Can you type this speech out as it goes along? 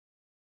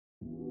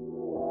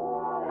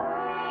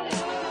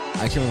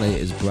I Can Relate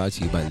is brought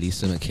to you by Lee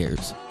Summit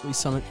Cares. Lee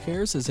Summit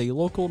Cares is a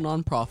local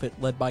nonprofit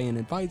led by an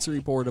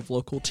advisory board of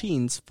local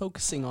teens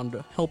focusing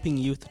on helping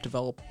youth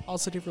develop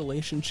positive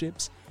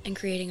relationships and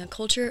creating a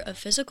culture of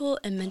physical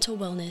and mental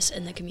wellness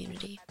in the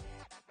community.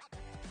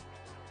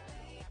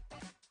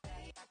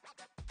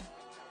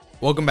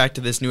 Welcome back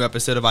to this new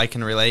episode of I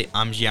Can Relate.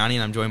 I'm Gianni,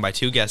 and I'm joined by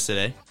two guests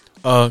today.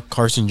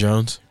 Carson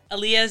Jones.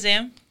 Aliyah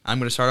Zam. I'm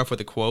going to start off with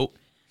a quote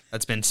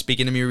that's been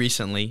speaking to me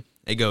recently.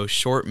 It goes,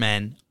 "Short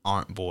men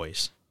aren't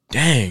boys."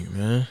 Dang,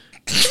 man.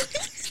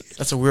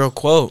 That's a real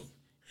quote.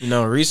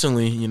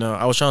 Recently,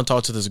 I was trying to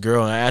talk to this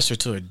girl, and I asked her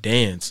to a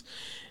dance.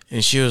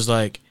 And she was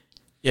like,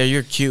 yeah,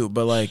 you're cute,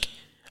 but, I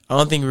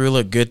don't think we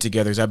look good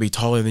together because I'd be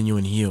taller than you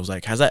in heels.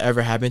 Has that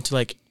ever happened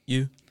to,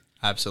 you?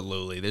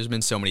 Absolutely. There's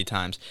been so many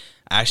times.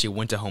 I actually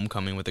went to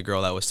homecoming with a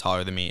girl that was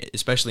taller than me,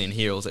 especially in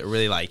heels. It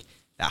really, that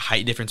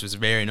height difference was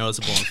very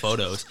noticeable in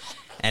photos.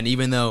 And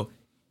even though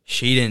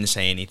she didn't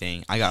say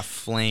anything, I got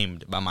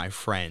flamed by my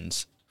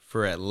friends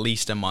for at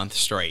least a month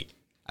straight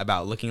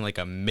about looking like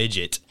a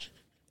midget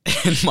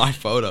in my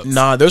photos.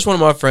 Nah, there's one of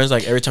my friends,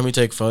 every time we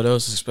take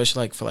photos,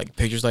 especially, for,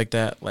 pictures like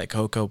that, like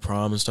Coco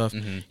Prom and stuff,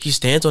 he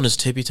stands on his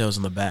tippy toes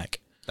in the back.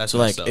 That's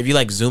so, if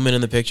you, zoom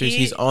in the pictures,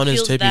 he's on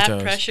his tippy toes. Feels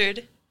that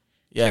pressured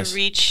to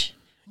reach.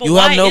 But you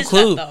why have no is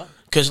clue. That, though?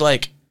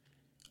 Because,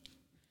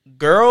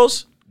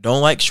 girls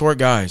don't like short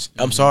guys.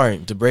 I'm sorry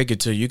to break it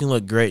to you. You can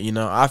look great.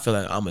 I feel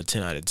like I'm a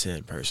 10 out of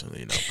 10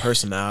 personally.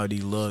 Personality,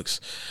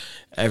 looks,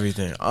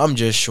 everything. I'm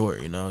just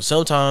short,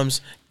 Sometimes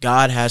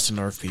God has to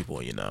nerf people,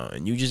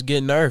 and you just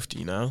get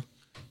nerfed,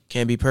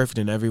 Can't be perfect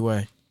in every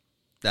way.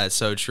 That's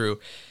so true.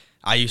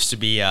 I used to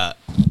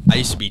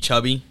be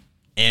chubby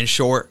and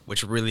short,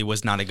 which really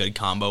was not a good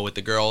combo with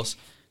the girls.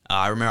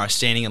 I remember I was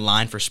standing in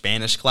line for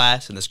Spanish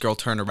class, and this girl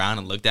turned around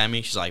and looked at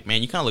me. She's like,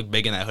 "Man, you kind of look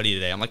big in that hoodie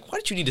today." I'm like, "Why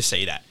did you need to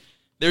say that?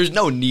 There's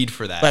no need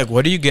for that."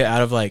 What do you get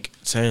out of,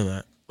 saying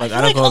that? I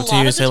don't go up to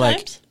you and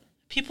say,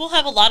 people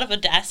have a lot of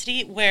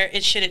audacity where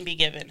it shouldn't be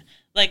given.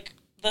 Like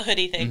the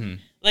hoodie thing.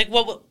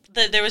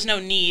 There was no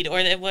need,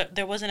 or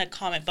there wasn't a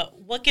comment, but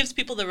what gives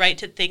people the right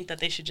to think that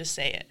they should just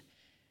say it?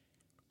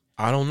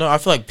 I don't know. I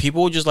feel like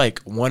people just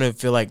want to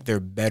feel like they're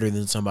better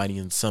than somebody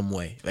in some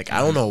way. I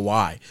don't know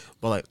why,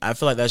 but I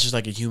feel like that's just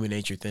a human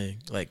nature thing.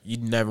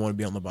 You'd never want to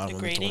be on the bottom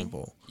of the totem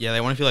pole. Yeah,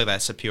 they want to feel like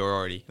that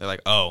superiority. They're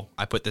like, "Oh,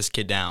 I put this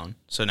kid down,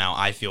 so now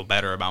I feel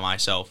better about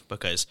myself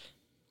because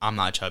I'm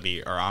not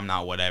chubby or I'm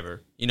not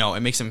whatever."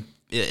 It makes them.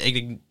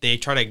 They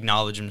try to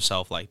acknowledge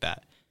themselves like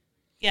that.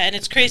 Yeah, and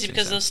it's crazy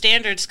because those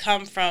standards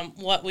come from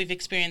what we've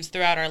experienced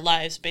throughout our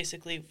lives,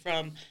 basically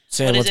from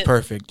saying what's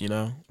perfect,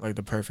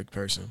 the perfect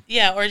person.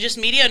 Yeah, or just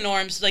media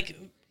norms.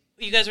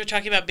 You guys were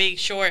talking about being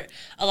short.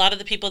 A lot of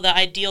the people, the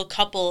ideal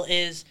couple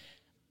is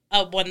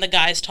when the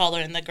guy's taller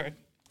and the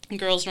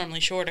girl's normally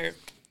shorter.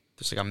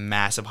 There's a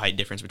massive height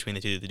difference between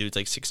the two. The dude's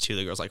 6'2",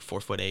 the girl's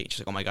 4'8". She's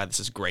like, "Oh my god, this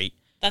is great."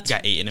 That's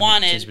got 8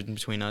 wanted. in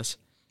between us.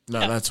 No,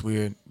 that's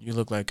weird. You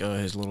look like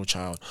his little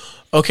child.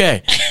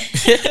 Okay.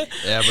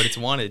 Yeah, but it's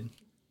wanted.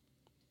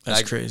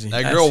 That's crazy.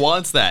 That girl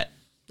wants that.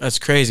 That's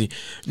crazy.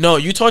 No,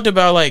 you talked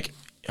about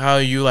how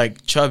you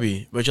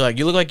chubby, but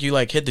you look like you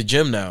hit the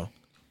gym now.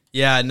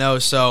 Yeah, no,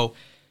 so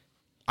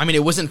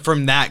it wasn't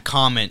from that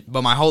comment,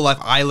 but my whole life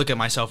I look at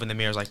myself in the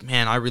mirror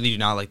man, I really do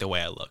not like the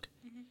way I look.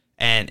 Mm-hmm.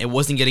 And it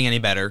wasn't getting any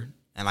better,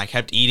 and I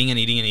kept eating and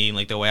eating and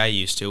eating the way I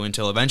used to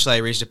until eventually I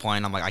reached a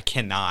point I'm I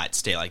cannot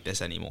stay like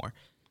this anymore.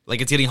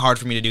 It's getting hard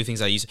for me to do things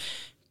I used to.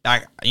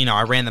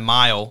 I ran the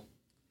mile,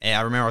 and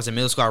I remember I was in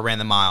middle school, I ran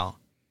the mile,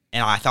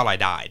 and I thought I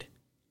died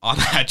on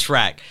that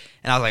track.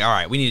 And I was like, all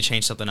right, we need to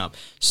change something up.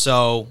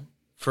 So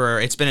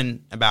it's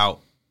been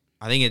about,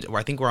 I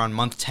think we're on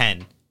month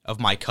 10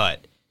 of my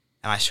cut.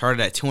 And I started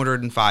at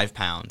 205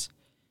 pounds.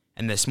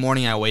 And this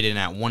morning I weighed in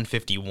at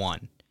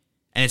 151.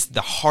 And it's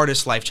the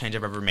hardest life change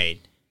I've ever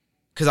made.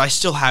 Because I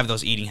still have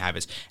those eating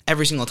habits.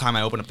 Every single time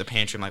I open up the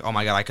pantry, I'm like, "Oh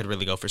my god, I could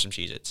really go for some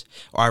Cheez-Its."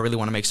 Or I really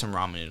want to make some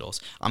ramen noodles.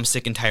 I'm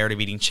sick and tired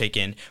of eating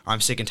chicken. Or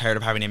I'm sick and tired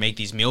of having to make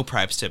these meal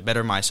preps to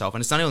better myself.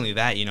 And it's not only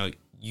that,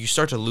 you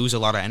start to lose a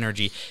lot of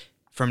energy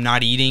from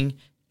not eating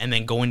and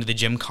then going to the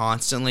gym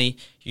constantly.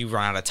 You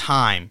run out of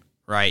time,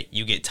 right?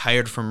 You get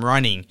tired from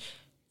running.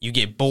 You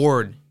get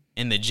bored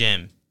in the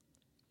gym.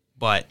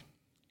 But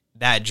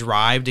that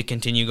drive to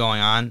continue going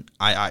on,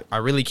 I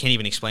really can't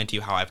even explain to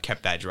you how I've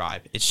kept that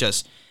drive.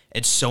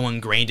 It's so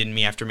ingrained in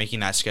me after making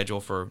that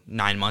schedule for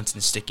 9 months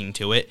and sticking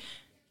to it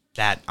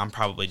that I'm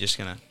probably just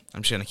gonna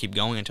keep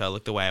going until I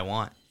look the way I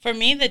want. For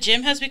me, the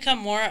gym has become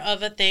more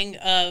of a thing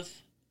of,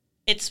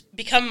 it's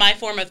become my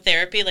form of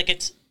therapy.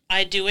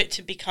 I do it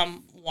to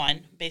become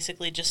one,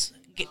 basically.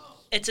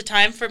 It's a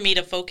time for me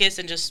to focus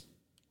and just,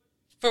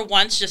 for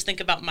once, just think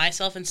about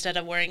myself instead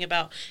of worrying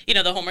about,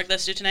 the homework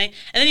that's due tonight.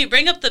 And then you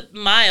bring up the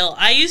mile.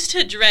 I used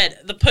to dread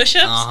the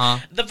push-ups.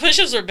 Uh-huh. The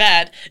push-ups were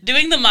bad.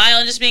 Doing the mile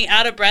and just being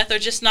out of breath, or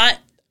just not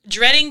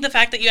dreading the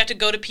fact that you have to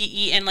go to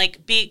PE and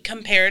be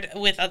compared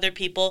with other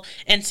people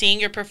and seeing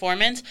your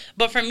performance.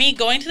 But for me,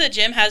 going to the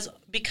gym has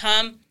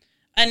become,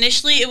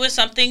 initially it was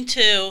something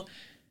to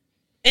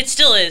it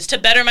still is to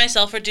better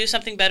myself or do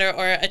something better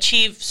or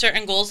achieve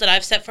certain goals that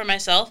I've set for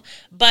myself.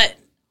 But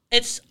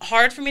it's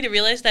hard for me to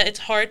realize that it's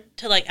hard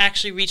to like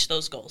actually reach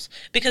those goals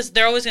because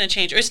they're always going to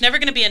change or it's never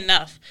going to be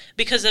enough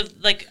because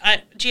of like,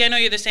 I know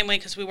you're the same way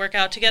because we work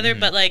out together,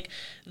 but like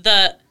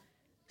the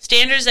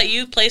standards that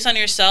you place on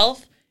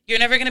yourself, you're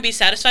never going to be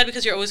satisfied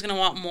because you're always going to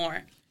want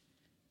more.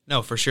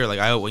 No, for sure. Like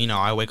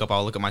I wake up,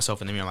 I'll look at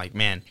myself in the mirror, I'm like,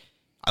 man,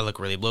 I look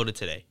really bloated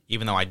today.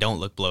 Even though I don't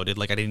look bloated,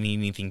 like I didn't eat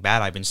anything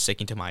bad. I've been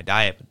sticking to my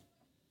diet.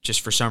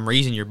 Just for some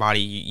reason, your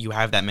body, you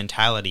have that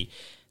mentality,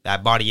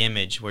 that body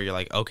image where you're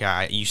like,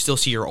 okay, you still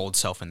see your old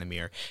self in the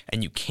mirror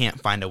and you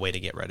can't find a way to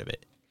get rid of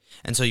it.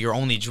 And so your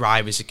only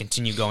drive is to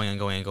continue going and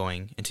going and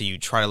going until you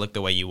try to look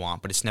the way you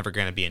want, but it's never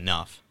going to be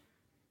enough.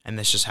 And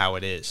that's just how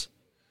it is.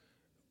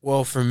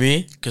 Well, for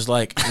me, because,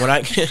 like,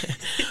 when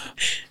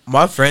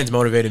my friends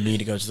motivated me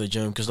to go to the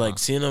gym because, like,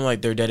 seeing them,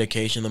 like, their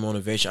dedication, the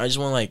motivation, I just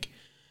want, like,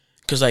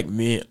 because, like,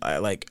 me, I,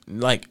 like,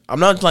 I'm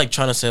not, like,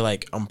 trying to say,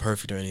 like, I'm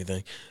perfect or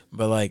anything,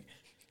 but, like,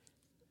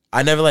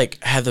 I never,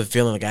 like, had the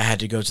feeling like I had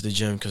to go to the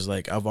gym because,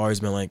 like, I've always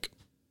been, like,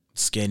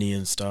 skinny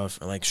and stuff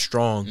and, like,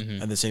 strong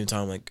at the same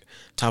time, like,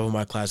 top of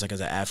my class, like,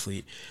 as an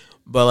athlete.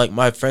 But, like,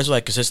 my friends were,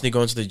 like, consistently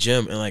going to the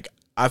gym and, like,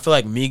 I feel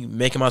like me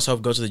making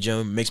myself go to the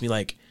gym makes me,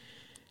 like,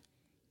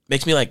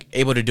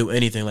 able to do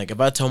anything. Like,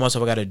 if I tell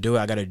myself I got to do it,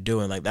 I got to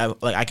do it. Like,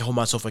 that, like, I can hold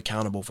myself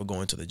accountable for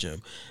going to the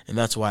gym. And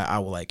that's why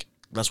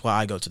that's why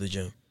I go to the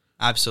gym.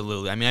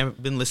 Absolutely. I mean,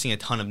 I've been listening a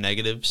ton of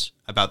negatives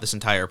about this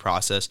entire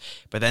process,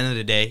 but at the end of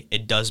the day,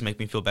 it does make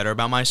me feel better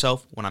about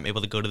myself when I'm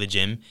able to go to the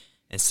gym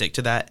and stick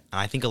to that. And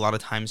I think a lot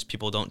of times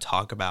people don't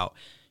talk about,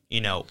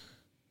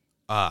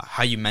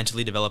 how you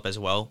mentally develop as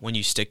well when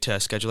you stick to a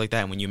schedule like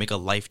that and when you make a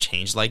life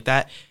change like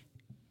that.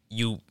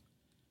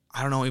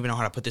 I don't even know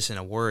how to put this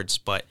into words,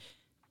 but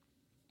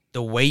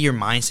the way your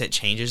mindset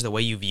changes, the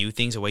way you view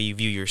things, the way you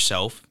view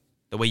yourself,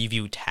 the way you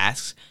view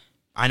tasks.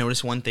 I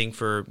noticed one thing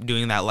for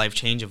doing that life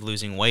change of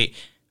losing weight.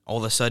 All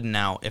of a sudden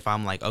now, if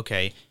I'm like,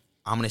 okay,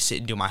 I'm going to sit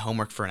and do my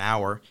homework for an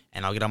hour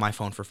and I'll get on my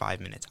phone for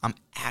 5 minutes, I'm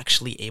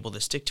actually able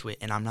to stick to it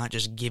and I'm not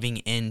just giving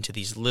in to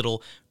these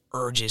little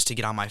urges to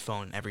get on my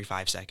phone every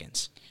 5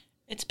 seconds.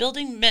 It's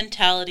building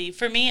mentality.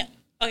 For me,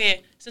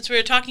 okay, since we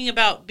were talking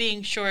about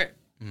being short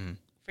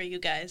for you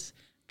guys,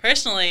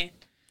 personally,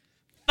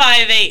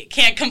 5'8",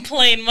 can't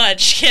complain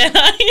much, can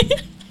I?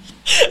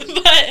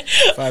 But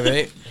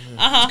 5'8"?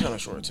 It's kind of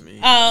short to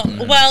me.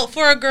 Well,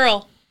 for a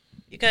girl,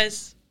 you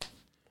guys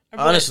are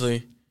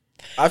honestly,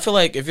 I feel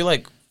like if you're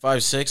like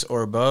 5'6"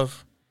 or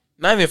above,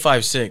 not even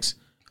 5'6",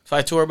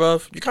 5'2" or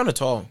above, you're kind of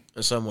tall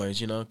in some ways,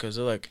 because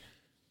they're like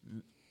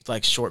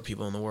short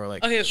people in the world,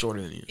 like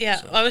shorter than you. Yeah,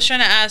 so. I was trying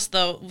to ask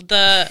though, in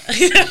the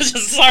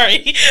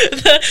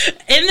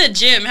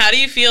gym, how do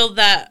you feel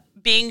that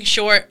being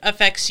short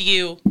affects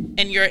you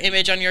and your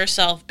image on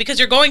yourself?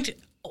 Because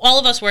all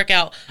of us work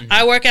out.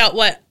 I work out,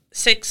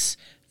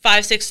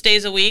 5-6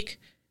 days a week.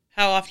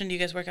 How often do you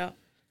guys work out?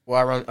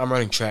 Well, I'm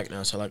running track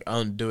now, so like I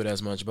don't do it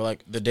as much. But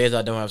like the days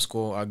I don't have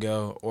school, I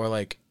go, or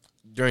like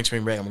during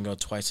spring break, I'm gonna go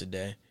twice a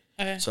day.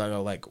 Okay. So I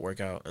go like work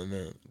out and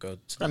then go.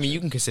 I mean, you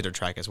can consider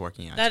track as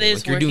working out. That is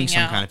like you're doing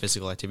some out. kind of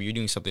physical activity. You're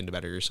doing something to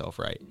better yourself,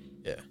 right?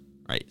 Yeah.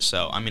 Right.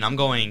 So I mean, I'm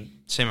going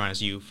same amount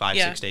as you,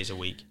 5-6 days a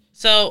week.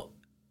 So,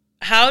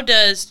 how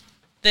does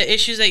the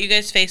issues that you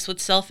guys face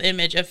with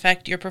self-image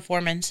affect your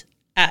performance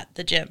at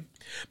the gym?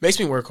 Makes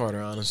me work harder,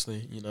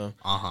 honestly,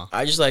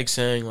 I just like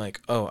saying, like,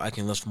 oh, I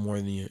can lift more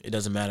than you. It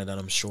doesn't matter that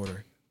I'm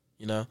shorter,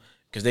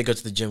 Because they go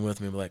to the gym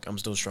with me, but, like, I'm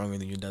still stronger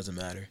than you. It doesn't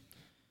matter.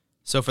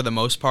 So for the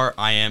most part,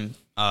 I am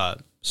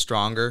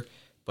stronger,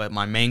 but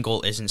my main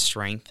goal isn't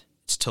strength.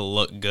 It's to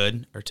look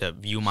good or to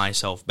view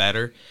myself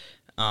better.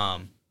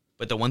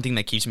 But the one thing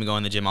that keeps me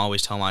going to the gym, I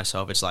always tell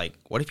myself, it's like,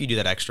 what if you do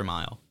that extra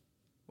mile?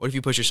 What if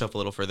you push yourself a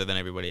little further than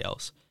everybody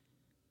else?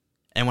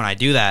 And when I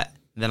do that,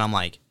 then I'm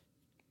like,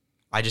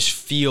 I just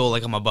feel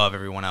like I'm above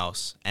everyone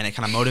else, and it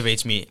kind of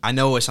motivates me. I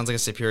know it sounds like a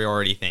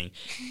superiority thing,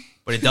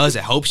 but it does.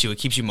 It helps you. It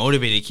keeps you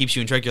motivated. It keeps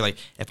you in track. You're like,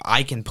 if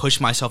I can push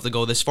myself to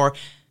go this far,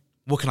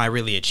 what can I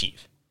really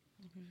achieve?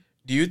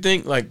 Do you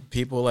think, like,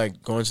 people,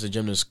 like, going to the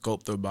gym to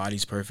sculpt their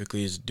bodies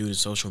perfectly is due to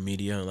social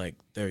media and, like,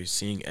 they're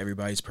seeing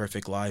everybody's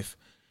perfect life?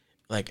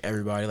 Like,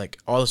 everybody, like,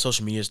 all the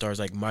social media stars,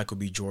 like Michael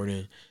B.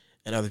 Jordan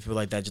and other people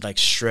like that, just, like,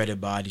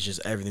 shredded bodies,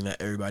 just everything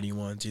that everybody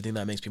wants. Do you think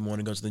that makes people want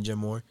to go to the gym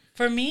more?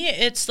 For me,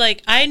 it's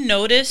like I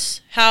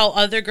notice how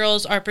other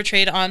girls are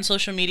portrayed on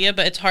social media,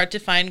 but it's hard to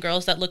find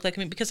girls that look like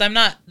me because I'm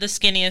not the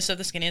skinniest of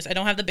the skinniest. I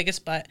don't have the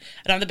biggest butt.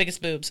 I don't have the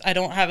biggest boobs. I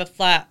don't have a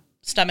flat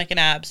stomach and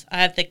abs. I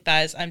have thick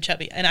thighs. I'm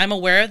chubby. And I'm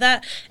aware of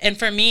that. And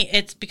for me,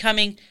 it's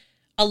becoming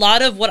a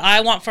lot of what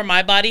I want for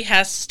my body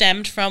has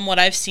stemmed from what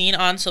I've seen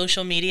on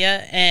social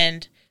media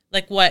and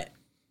like what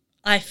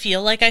I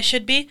feel like I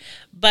should be.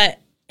 But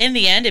in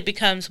the end, it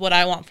becomes what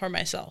I want for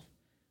myself.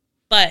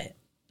 But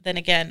then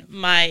again,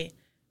 my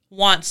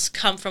wants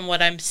come from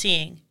what I'm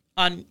seeing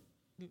on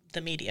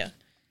the media.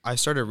 I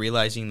started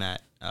realizing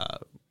that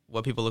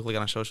what people look like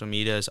on social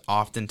media is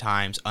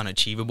oftentimes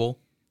unachievable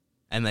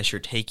unless you're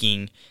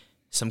taking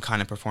some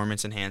kind of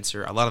performance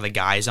enhancer. A lot of the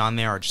guys on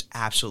there are just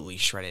absolutely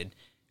shredded.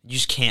 You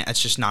just can't.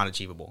 That's just not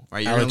achievable,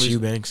 right? You're Alex gonna lose.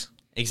 Eubanks.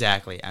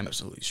 Exactly.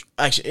 Absolutely.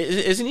 Actually,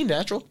 isn't he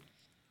natural?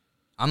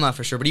 I'm not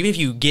for sure, but even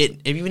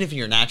if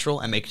you're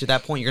natural and make it to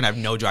that point, you're gonna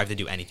have no drive to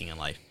do anything in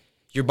life.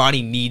 Your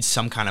body needs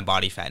some kind of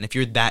body fat, and if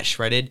you're that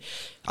shredded,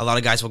 a lot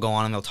of guys will go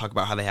on and they'll talk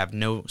about how they have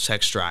no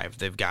sex drive.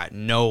 They've got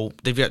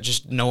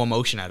just no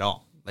emotion at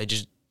all.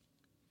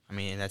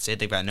 That's it.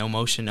 They've got no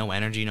motion, no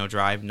energy, no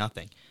drive,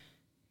 nothing,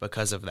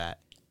 because of that.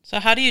 So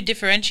how do you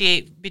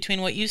differentiate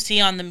between what you see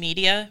on the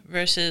media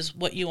versus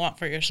what you want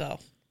for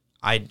yourself?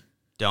 I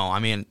don't. I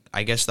mean,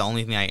 I guess the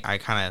only thing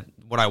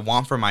what I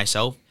want for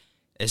myself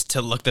is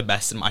to look the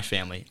best in my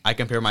family. I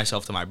compare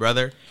myself to my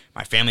brother,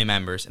 my family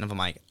members, and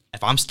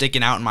if I'm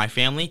sticking out in my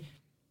family,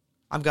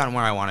 I've gotten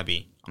where I want to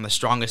be. I'm the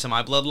strongest in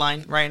my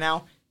bloodline right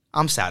now.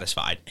 I'm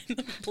satisfied.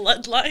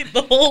 Bloodline,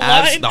 the whole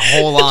line?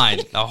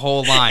 The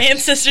whole line.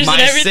 Ancestors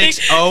and everything?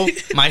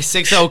 My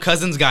 6'0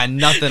 cousin's got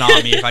nothing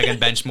on me if I can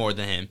bench more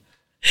than him.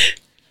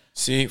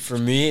 See, for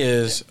me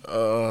is,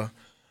 I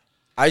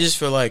just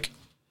feel like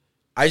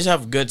I just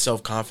have good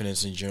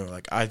self-confidence in general.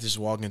 Like, I just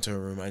walk into a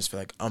room, I just feel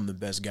like I'm the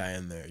best guy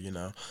in there, you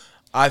know?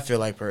 I feel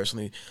like,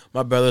 personally,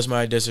 my brothers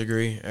might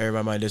disagree,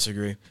 everybody might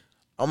disagree.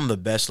 I'm the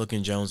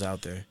best-looking Jones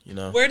out there, you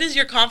know? Where does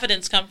your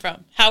confidence come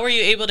from? How were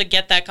you able to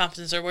get that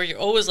confidence, or were you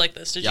always like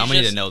this? I'm going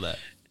to need to know that.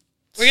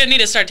 We're going to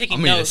need to start taking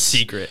I'm going to need a notes.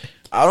 secret.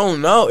 I don't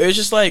know. It's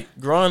just like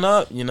growing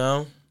up, you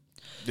know?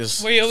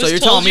 Just, Were you always So you're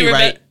told telling me, you were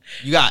right,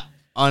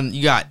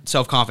 you got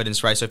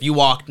self-confidence, right? So if you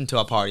walked into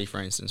a party, for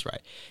instance,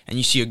 right, and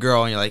you see a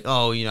girl and you're like,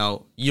 oh, you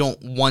know, you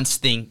don't once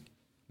think,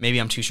 maybe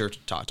I'm too short to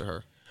talk to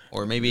her.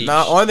 Or maybe...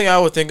 Nah, only thing I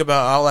would think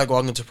about, I'll like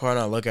walk into a party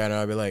and I'll look at her and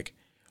I'll be like,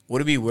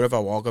 would it be weird if I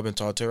walk up and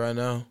talk to her right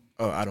now?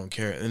 Oh, I don't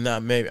care. And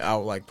that maybe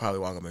I'll like probably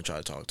walk up and try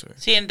to talk to her.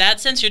 See, in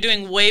that sense, you're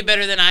doing way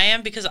better than I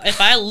am, because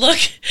if I look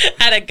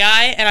at a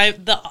guy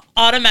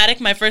and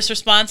my first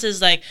response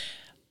is like,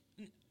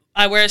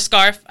 I wear a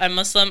scarf, I'm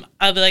Muslim,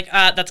 I'll be like,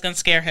 that's going to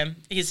scare him.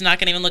 He's not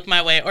going to even look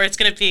my way. Or it's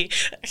going to be...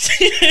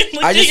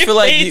 I just feel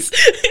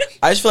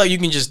like you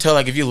can just tell,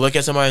 like, if you look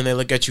at somebody and they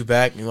look at you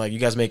back and like you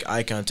guys make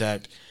eye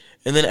contact,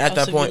 and then at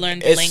that point,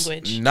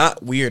 it's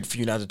not weird for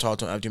you not to talk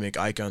to them after you make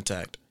eye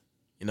contact.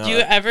 You know? Do you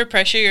ever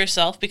pressure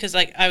yourself? Because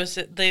like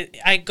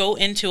I go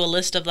into a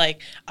list of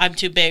like, I'm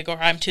too big, or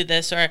I'm too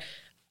this, or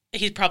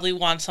he probably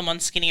wants someone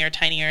skinnier,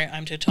 tinier,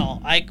 I'm too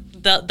tall.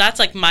 That's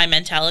like my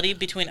mentality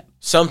between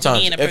sometimes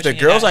me and a if the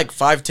person girl's guy. like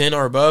 5'10"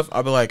 or above,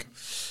 I'll be like,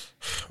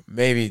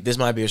 maybe this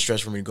might be a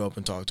stretch for me to go up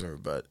and talk to her.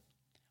 But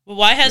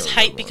why has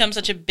height become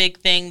such a big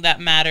thing that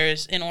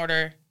matters in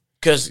order?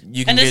 Because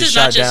you can And this get is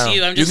shot not just down.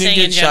 you, I'm just you can saying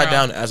get in shot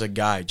general. down as a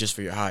guy just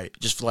for your height,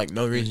 just for like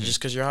no reason, just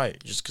because your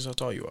height, just because how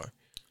tall you are.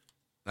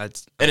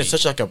 It's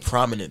such like a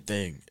prominent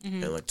thing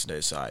in like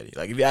today's society.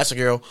 Like if you ask a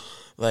girl,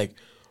 like,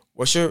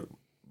 what's your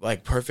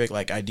like perfect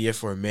like idea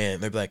for a man?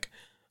 They'd be like,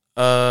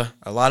 a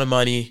lot of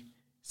money,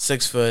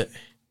 6 foot,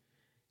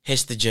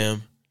 hits the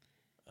gym,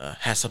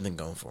 has something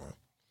going for him.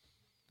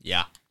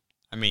 Yeah.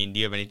 I mean, do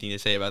you have anything to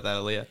say about that,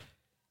 Aaliyah?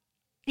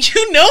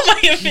 You know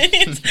my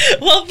opinions.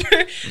 Well,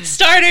 for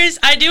starters,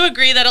 I do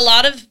agree that a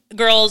lot of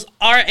girls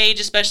our age,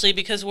 especially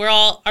because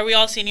are we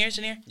all seniors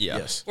in here? Yeah.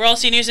 Yes. We're all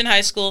seniors in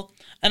high school.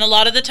 And a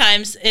lot of the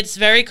times, it's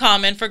very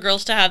common for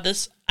girls to have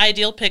this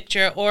ideal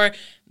picture or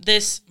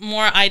this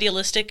more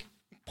idealistic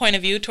point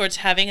of view towards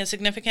having a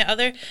significant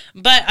other.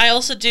 But I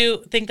also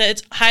do think that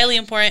it's highly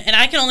important, and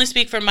I can only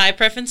speak for my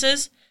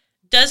preferences.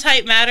 Does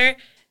height matter?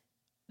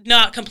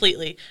 Not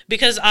completely.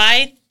 Because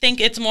I think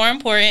it's more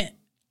important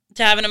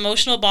to have an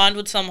emotional bond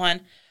with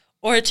someone,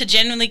 or to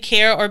genuinely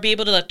care or be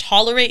able to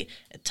tolerate,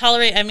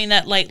 I mean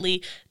that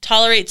lightly,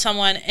 tolerate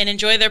someone and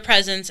enjoy their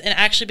presence and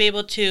actually be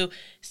able to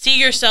see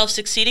yourself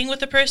succeeding with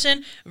the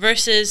person,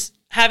 versus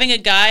having a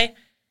guy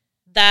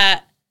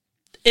that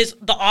is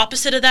the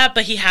opposite of that,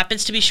 but he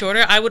happens to be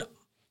shorter. I would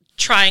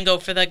try and go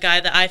for the guy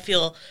that I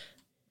feel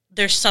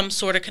there's some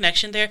sort of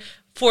connection there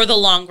for the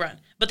long run.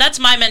 But that's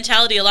my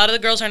mentality. A lot of the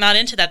girls are not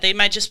into that. They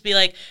might just be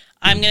like,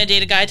 I'm going to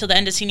date a guy till the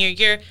end of senior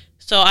year,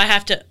 so I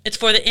have to, it's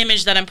for the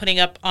image that I'm putting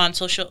up on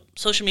social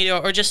media,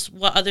 or just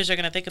what others are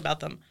going to think about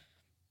them.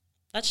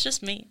 That's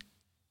just me.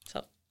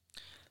 So.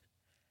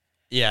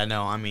 Yeah,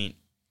 no, I mean,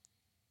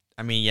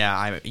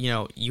 yeah,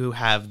 you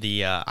have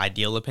the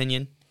ideal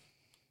opinion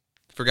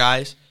for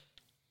guys,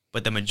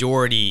 but the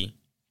majority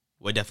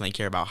would definitely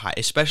care about height,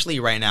 especially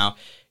right now.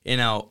 You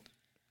know,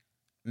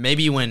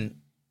 maybe when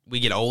we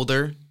get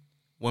older,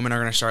 women are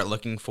going to start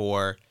looking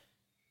for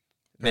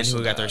men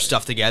who got their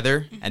stuff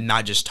together and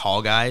not just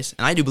tall guys.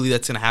 And I do believe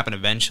that's going to happen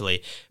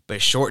eventually.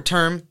 But short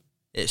term,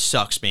 it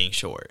sucks being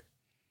short.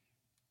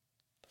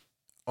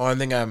 Only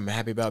thing I'm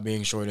happy about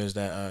being short is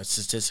that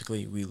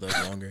statistically we live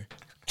longer.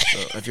 So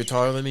if you're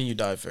taller than me, you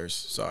die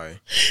first. Sorry.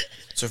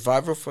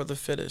 Survival for the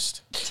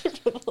fittest.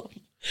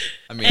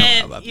 I mean,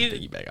 I'm about to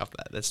piggyback off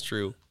that. That's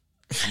true.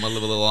 I'm going to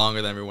live a little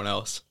longer than everyone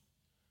else.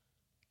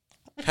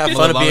 Have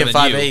fun being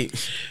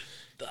 5'8".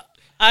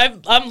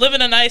 I'm living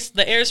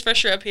the air's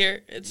fresher up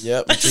here.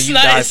 Yep, until you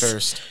die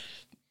first.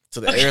 So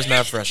the air's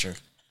not fresher.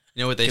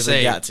 You know what they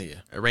say? Got to you.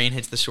 Rain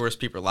hits the shortest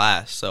people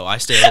last, so I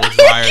stay a little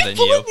drier than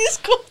you. These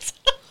quotes.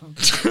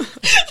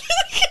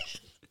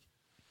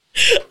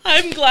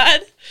 I'm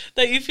glad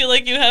that you feel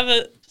like you have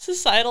a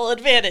societal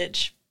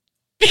advantage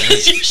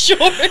because you're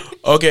short.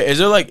 Okay, is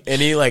there like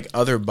any like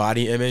other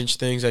body image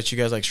things that you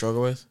guys like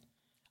struggle with?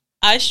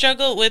 I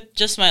struggle with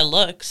just my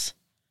looks.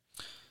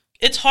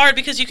 It's hard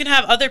because you can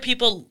have other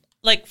people,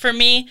 like for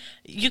me,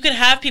 you could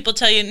have people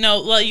tell you,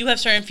 no, well, you have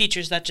certain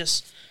features that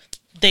just,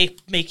 they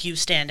make you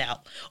stand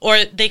out. Or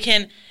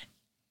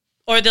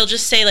they'll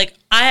just say like,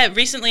 I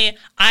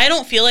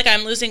don't feel like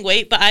I'm losing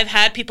weight, but I've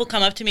had people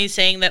come up to me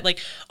saying that like,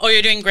 oh,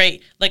 you're doing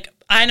great. Like,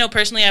 I know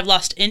personally I've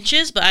lost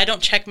inches, but I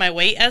don't check my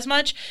weight as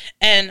much.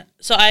 And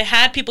so I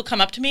had people come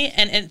up to me,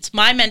 and it's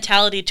my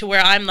mentality to where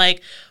I'm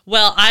like,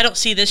 well, I don't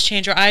see this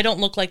change, or I don't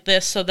look like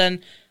this. So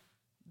then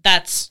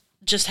that's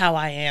just how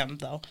I am,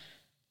 though.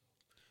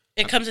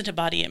 It comes into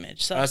body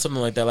image. So I have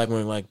something like that, like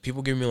when like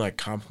people give me like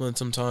compliments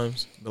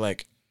sometimes, but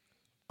like,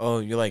 oh,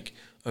 you're like,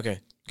 okay,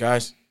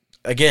 guys.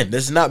 Again,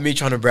 this is not me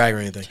trying to brag or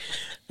anything.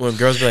 When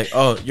girls be like,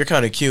 oh, you're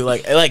kind of cute,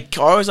 like, it like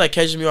always like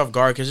catches me off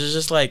guard because it's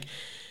just like,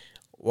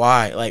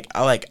 why? Like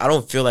I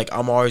don't feel like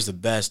I'm always the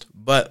best,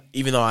 but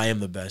even though I am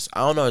the best,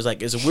 I don't know. It's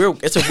like it's a weird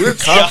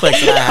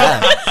complex that I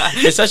have.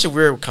 It's such a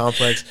weird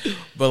complex,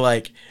 but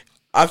like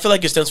I feel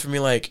like it stems from me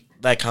like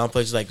that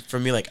complex. Like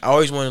for me, like I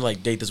always wanted to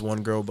like date this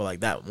one girl, but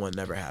like that one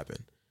never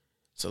happened.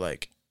 So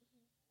like,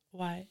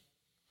 why?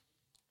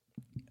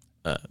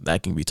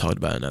 That can be talked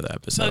about in another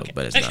episode, Okay.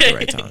 but it's not the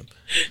right time.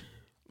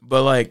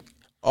 But like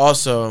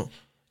also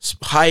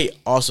height,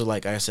 also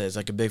like I said, is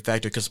like a big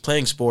factor because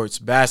playing sports,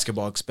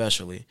 basketball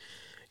especially,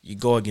 you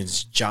go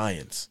against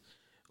giants.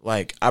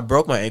 Like I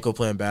broke my ankle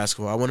playing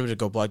basketball. I wanted to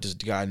go block this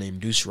guy named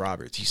Deuce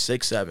Roberts. He's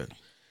 6'7".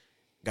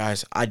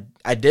 Guys, I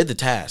did the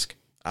task.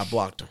 I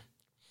blocked him.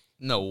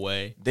 No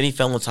way. Then he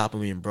fell on top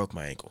of me and broke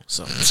my ankle.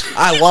 So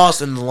I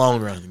lost in the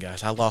long run,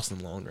 guys. I lost in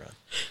the long run.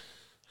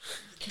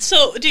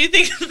 So do you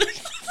think...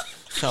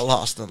 I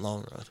lost in the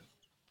long run.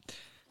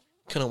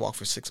 Couldn't walk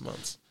for 6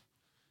 months.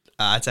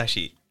 It's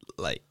actually,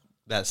 like,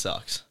 that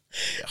sucks.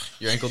 Yeah.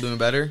 Your ankle doing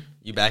better?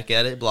 You back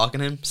at it, blocking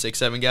him?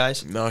 6'7"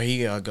 guys? No,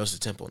 he goes to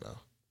Temple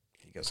now.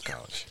 He goes to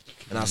college.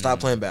 And I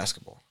stopped playing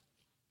basketball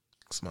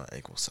because my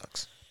ankle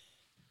sucks.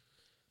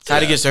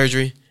 Had to get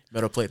surgery.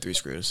 Metal plate, 3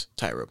 screws.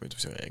 Tightrope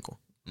into my ankle.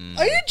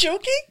 Are you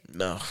joking?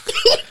 No.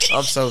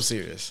 I'm so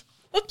serious.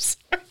 I'm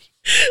sorry.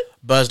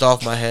 Buzzed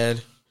off my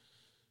head.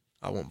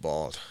 I went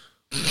bald.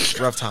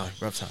 Rough time.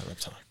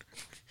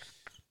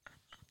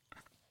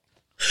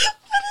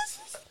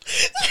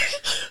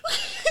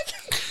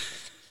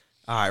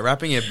 All right,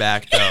 wrapping it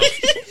back, though.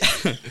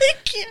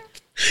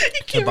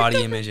 The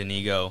body image and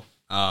ego.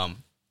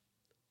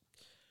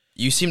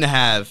 You seem to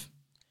have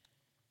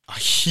a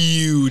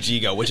huge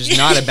ego, which is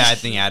not a bad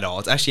thing at all.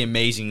 It's actually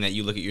amazing that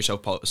you look at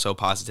yourself so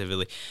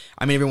positively.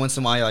 I mean, every once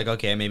in a while, you're like,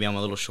 okay, maybe I'm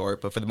a little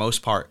short, but for the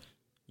most part,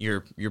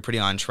 you're pretty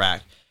on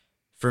track.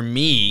 For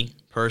me,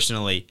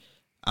 personally,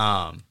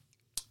 I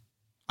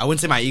wouldn't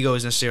say my ego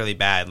is necessarily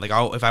bad. Like,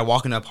 if I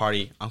walk into a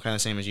party, I'm kind of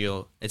the same as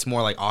you. It's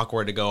more like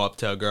awkward to go up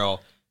to a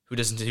girl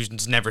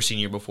who's never seen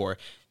you before.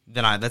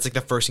 That's like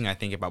the first thing I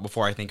think about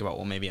before I think about,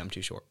 well, maybe I'm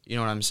too short. You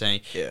know what I'm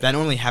saying? Yeah. That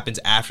normally happens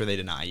after they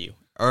deny you,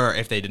 or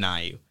if they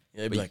deny you.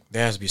 Yeah, they'd be like,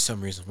 there has to be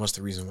some reason. What's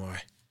the reason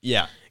why?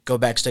 Yeah. Go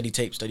back, study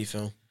tape, study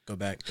film. Go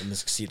back and then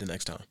succeed the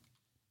next time.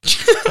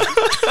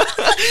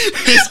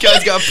 This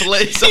guy's got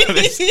plays on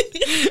this.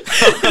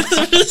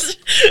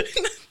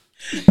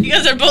 You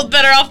guys are both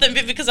better off than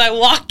me because I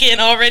walk in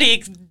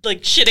already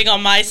like shitting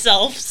on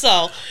myself.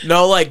 So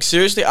no, like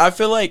seriously, I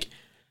feel like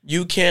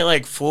you can't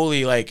like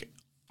fully like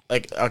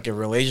in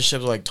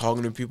relationships, like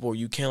talking to people,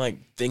 you can't like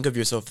think of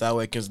yourself that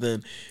way because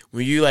then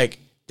when you like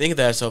think of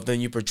that self, then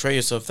you portray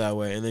yourself that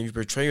way, and then you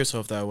portray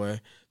yourself that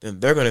way, then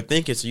they're gonna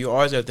think it. So you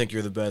always gotta think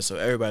you're the best. So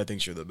everybody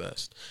thinks you're the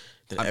best.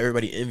 Then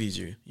everybody envies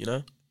you. You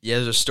know. Yeah,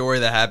 there's a story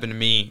that happened to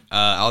me.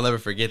 I'll never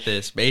forget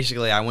this.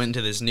 Basically, I went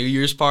to this New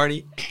Year's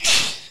party,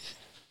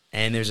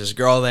 and there's this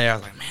girl there. I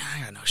was like, man, I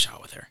got no shot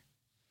with her,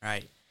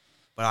 right?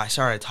 But I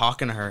started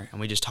talking to her,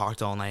 and we just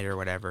talked all night or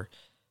whatever.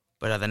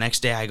 But the next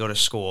day, I go to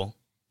school,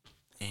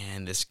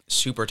 and this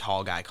super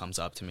tall guy comes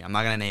up to me. I'm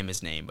not going to name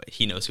his name, but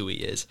he knows who he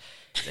is.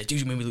 He's like,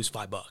 dude, you made me lose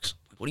 $5. I'm like,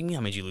 what do you mean I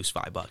made you lose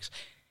 $5?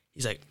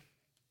 He's like,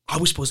 I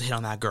was supposed to hit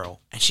on that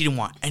girl, and she didn't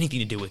want anything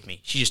to do with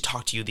me. She just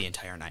talked to you the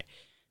entire night.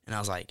 And I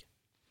was like,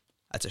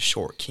 that's a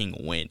short king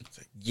win.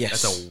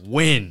 Yes. That's a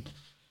win.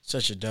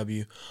 Such a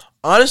W.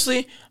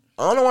 Honestly,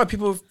 I don't know why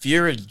people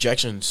fear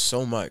rejection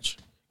so much.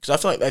 Because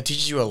I feel like that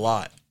teaches you a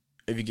lot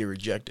if you get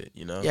rejected,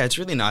 you know? Yeah, it's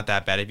really not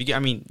that bad. If you get, I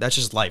mean, that's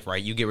just life,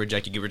 right? You get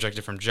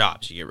rejected from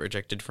jobs. You get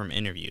rejected from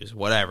interviews,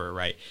 whatever,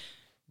 right?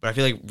 But I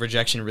feel like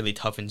rejection really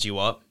toughens you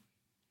up.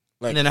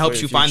 Like, and then it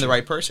helps you find the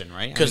right person,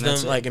 right? Because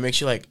then, like, it makes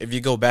you, like, if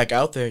you go back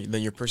out there,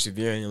 then you're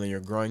persevering, and then you're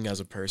growing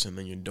as a person,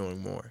 then you're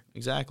doing more.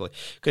 Exactly.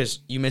 Because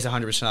you miss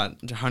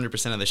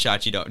 100% of the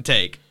shots you don't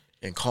take.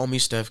 And call me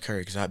Steph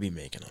Curry, because I be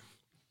making them.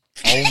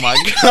 Oh, my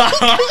God.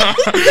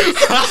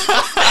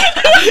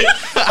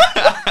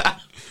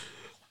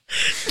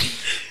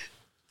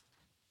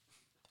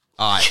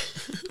 All right.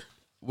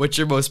 What's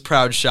your most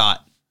proud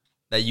shot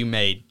that you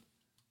made?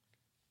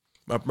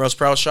 My most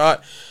proud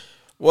shot.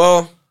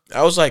 Well,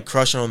 I was like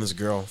crushing on this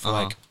girl for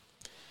like.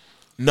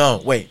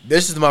 No, wait.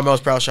 This is my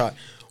most proud shot.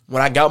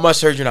 When I got my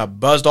surgery and I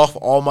buzzed off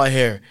all my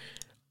hair,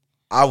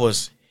 I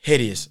was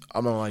hideous.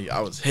 I'm not lying.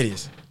 I was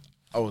hideous.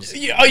 I was.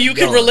 You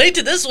can relate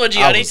to this one, I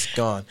Gianni. was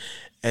gone.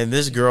 And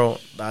this girl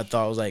I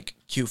thought was like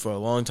cute for a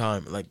long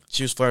time. Like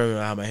she was flirting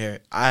with my hair.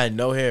 I had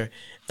no hair,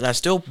 and I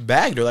still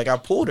bagged her. Like I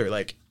pulled her.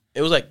 Like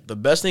it was like the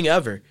best thing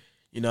ever.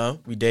 You know,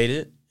 we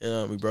dated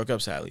and we broke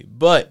up sadly,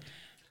 but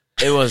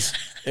it was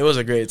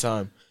a great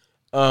time.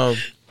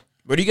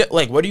 What do you get?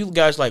 Like, what do you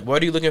guys like?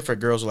 What are you looking for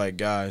girls like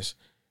guys?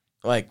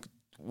 Like,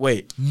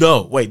 wait.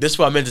 This is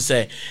what I meant to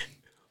say.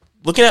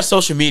 Looking at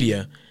social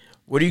media,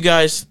 what do you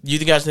guys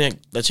think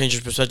that changes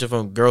your perspective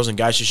on girls and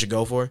guys you should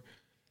go for?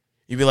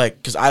 You'd be like,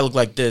 because I look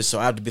like this, so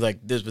I have to be like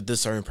this with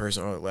this certain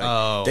person, or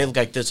like they look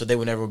like this, so they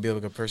would never be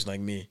like a person like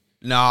me.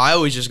 No, I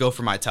always just go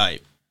for my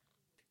type.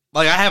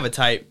 Like I have a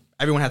type.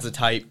 Everyone has a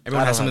type.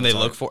 Everyone has something they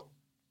look for.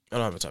 I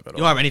don't have a type at all.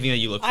 You don't have anything that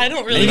you look for. I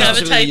don't really have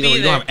a type either.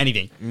 You don't have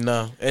anything.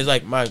 No, it's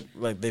like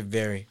they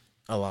vary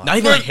a lot. Not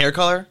even like hair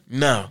color.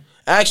 No,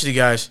 actually,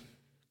 guys,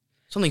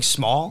 Something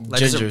small.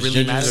 Like, gingers. does it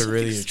really Gingers matter? are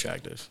really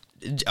attractive.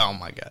 Oh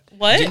my god.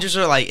 What? Gingers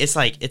are like it's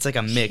like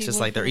a mix. It's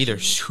like they're either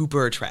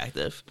super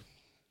attractive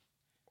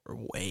or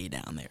way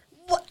down there.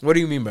 What do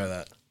you mean by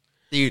that?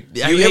 Dude,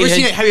 have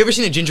you ever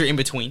seen a ginger in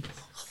between?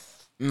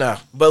 No,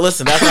 but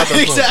listen, that's not the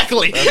point.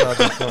 Exactly. That's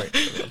not the point.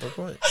 That's not the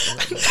point.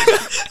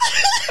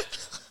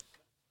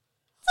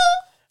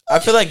 I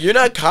feel like you're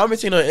not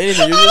commenting on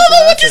anything. You're I just don't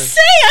know what to laughing.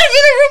 say. I'm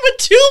in a room with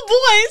two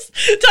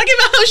boys talking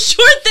about how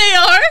short they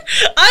are.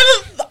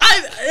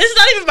 It's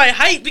not even my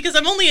height because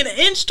I'm only an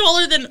inch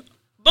taller than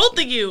both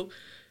of you,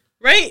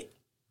 right?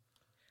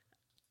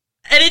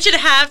 An inch and a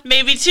half,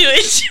 maybe 2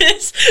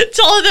 inches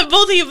taller than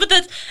both of you.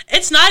 But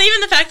it's not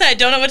even the fact that I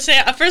don't know what to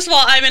say. First of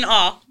all, I'm in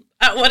awe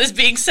at what is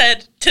being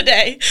said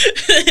today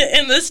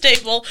in the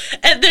staple.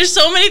 And there's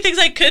so many things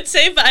I could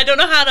say, but I don't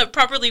know how to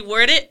properly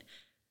word it.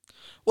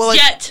 Well,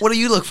 like, Yet. what do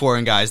you look for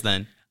in guys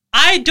then?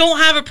 I don't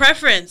have a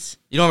preference.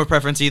 You don't have a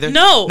preference either?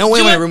 No. No way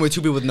Do I'm in I- a room with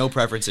two people with no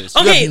preferences.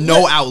 Okay, You have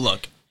no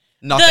outlook.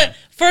 Nothing.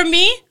 For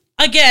me,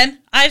 again,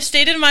 I've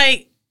stated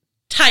my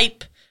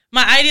type,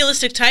 my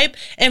idealistic type,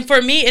 and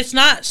for me, it's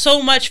not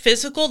so much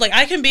physical. Like,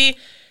 I can be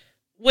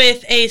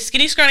with a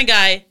skinny, scrawny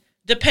guy,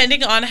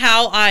 depending on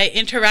how I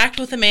interact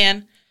with a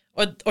man,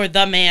 or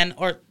the man,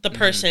 or the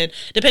person,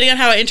 depending on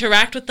how I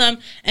interact with them,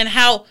 and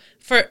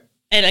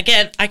and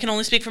again, I can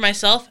only speak for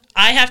myself.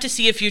 I have to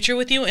see a future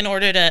with you in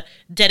order to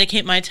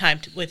dedicate my time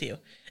with you.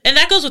 And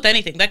that goes with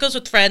anything. That goes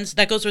with friends.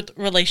 That goes with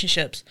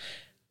relationships.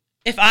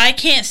 If I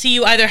can't see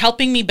you either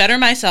helping me better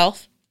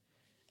myself,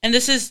 and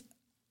this is,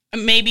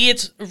 maybe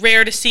it's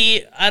rare to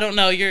see, I don't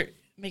know, you're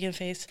making a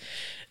face,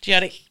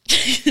 Gianni.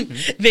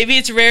 Maybe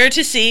it's rare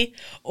to see,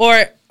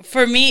 or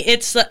for me,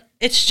 it's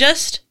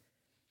just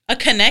a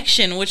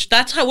connection, which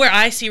where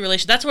I see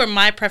relationship. That's where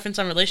my preference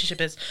on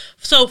relationship is.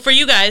 So for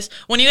you guys,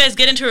 when you guys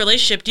get into a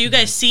relationship, do you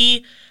guys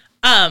see,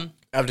 I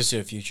have to see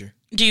a future.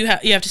 do you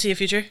have to see a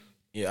future?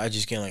 Yeah, I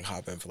just can't like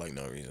hop in for like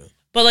no reason.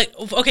 But like,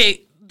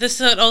 okay, this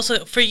is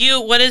also for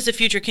you. What is the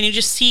future? Can you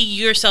just see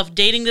yourself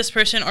dating this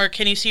person, or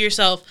can you see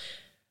yourself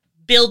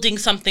building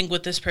something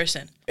with this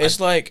person? It's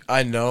like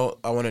I know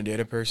I want to date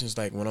a person. It's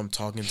like when I'm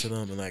talking to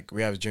them and like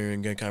we have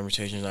genuine good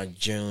conversations, I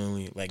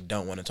genuinely like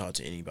don't want to talk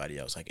to anybody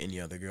else, like any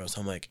other girls.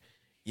 So I'm like,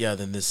 yeah,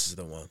 then this is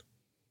the one.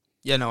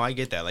 Yeah, no, I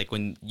get that. Like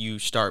when you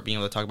start being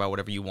able to talk about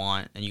whatever you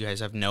want and you guys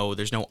have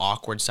there's no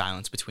awkward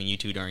silence between you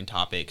two during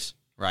topics,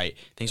 right?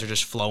 Things are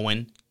just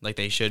flowing like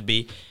they should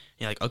be.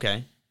 You're like,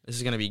 okay, this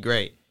is going to be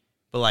great.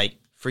 But like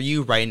for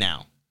you right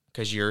now,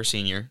 because you're a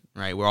senior,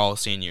 right? We're all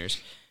seniors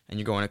and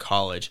you're going to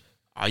college.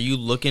 Are you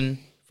looking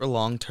for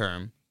long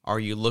term? Are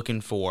you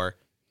looking for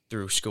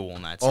through school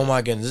and that's Oh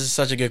my goodness, this is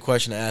such a good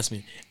question to ask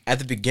me. At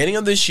the beginning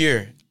of this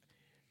year,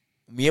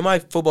 me and my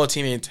football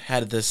teammates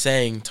had this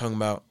saying talking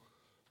about,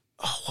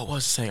 what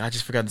was the saying? I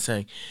just forgot the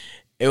saying.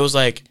 It was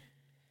like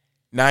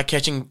not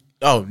catching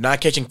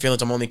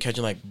feelings. I'm only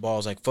catching like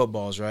balls, like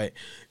footballs, right?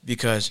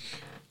 Because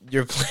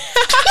you're playing.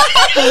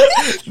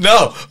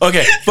 No,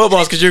 okay,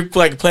 footballs because you're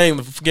like playing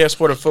the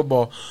sport of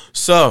football.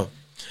 So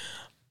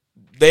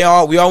we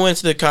all went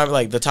to the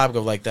topic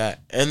of like that,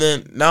 and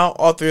then now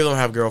all three of them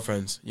have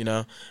girlfriends, you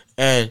know,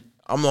 and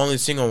I'm the only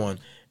single one,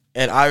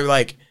 and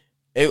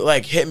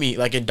it hit me,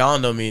 like it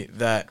dawned on me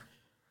that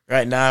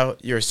right now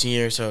you're a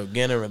senior, so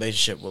getting a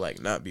relationship will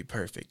like not be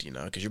perfect, you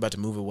know, because you're about to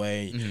move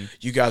away. Mm-hmm.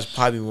 You guys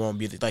probably won't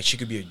be like she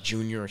could be a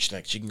junior, or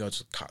she can go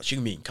to she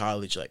can be in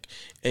college, like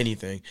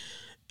anything,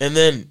 and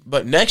then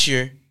but next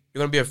year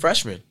you're gonna be a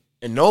freshman,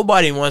 and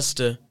nobody wants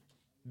to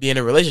be in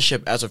a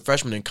relationship as a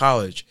freshman in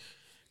college.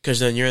 Because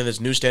then you're in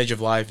this new stage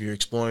of life, you're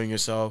exploring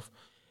yourself.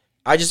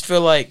 I just feel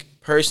like,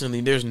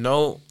 personally, there's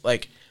no,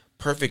 like,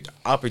 perfect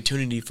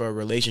opportunity for a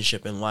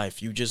relationship in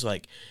life. You just,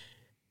 like,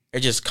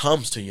 it just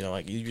comes to you, know,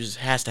 like, it just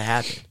has to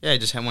happen. Yeah,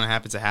 just when it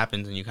happens, it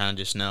happens, and you kind of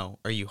just know.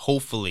 Or you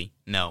hopefully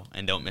know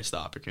and don't miss the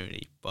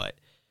opportunity. But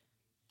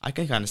I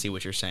can kind of see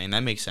what you're saying. That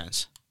makes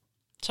sense.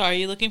 So are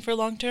you looking for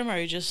long term, or are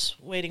you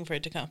just waiting for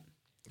it to come?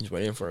 Just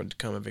waiting for it to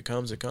come. If it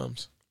comes, it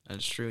comes.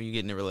 That's true. You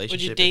get in a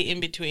relationship. Would you date in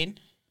between?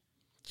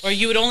 Or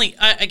you would only,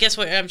 I guess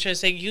what I'm trying to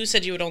say, you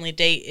said you would only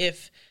date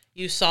if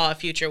you saw a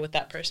future with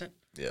that person.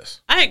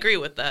 Yes. I agree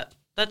with that.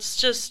 That's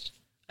just,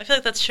 I feel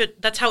like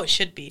that's how it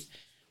should be.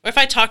 Or if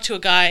I talk to a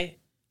guy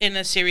in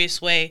a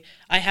serious way,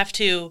 I have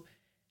to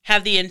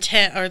have the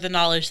intent or the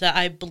knowledge that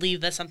I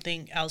believe that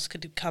something else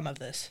could come of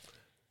this.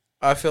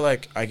 I feel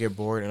like I get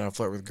bored and I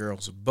flirt with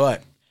girls,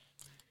 but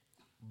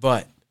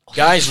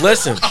guys,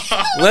 listen.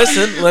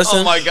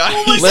 Oh my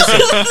god.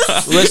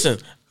 Listen.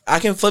 I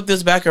can flip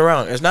this back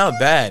around. It's not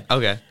bad.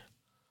 Okay.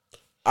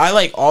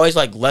 I always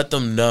let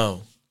them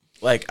know.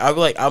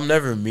 I'm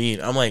never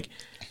mean. I'm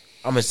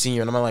a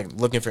senior and I'm not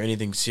looking for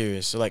anything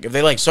serious. So if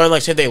they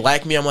start saying they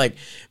like me, I'm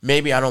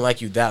maybe I don't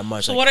like you that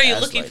much. So what are you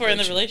looking for in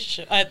the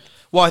relationship?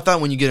 Well, I thought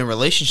when you get in a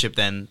relationship,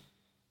 then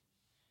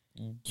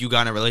you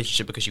got in a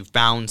relationship because you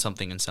found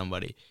something in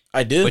somebody.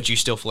 I do. But you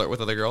still flirt with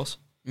other girls?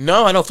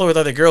 No, I don't flirt with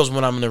other girls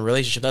when I'm in a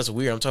relationship. That's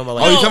weird. I'm talking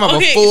about you're talking about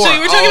before. So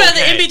you were talking about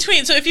the in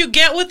between. So if you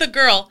get with a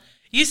girl,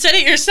 you said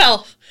it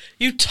yourself.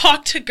 You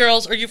talk to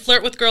girls or you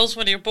flirt with girls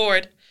when you're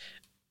bored.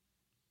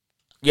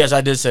 Yes,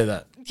 I did say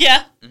that.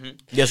 Yeah. Mm-hmm.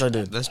 Yes, I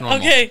did. That's normal.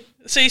 Okay,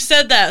 so you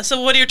said that.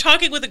 So when you're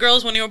talking with the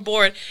girls when you're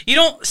bored, you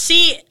don't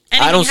see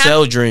anything. I don't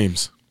sell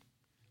dreams.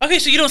 Okay,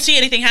 so you don't see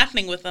anything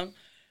happening with them.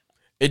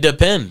 It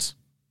depends.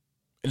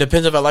 It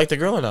depends if I like the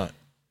girl or not.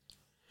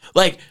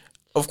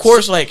 Of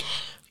course,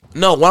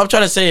 no, what I'm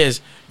trying to say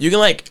is you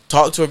can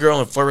talk to a girl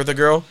and flirt with a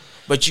girl,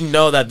 but you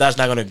know that that's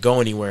not going to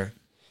go anywhere.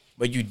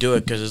 But you do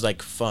it because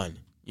it's fun,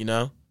 you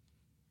know?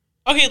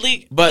 Okay,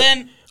 Lee, but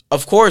then...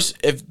 Of course,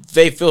 if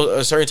they feel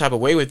a certain type of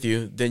way with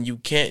you, then you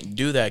can't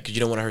do that because you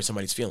don't want to hurt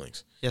somebody's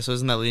feelings. Yeah, so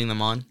isn't that leading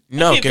them on?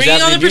 No, because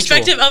bringing on the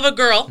perspective of a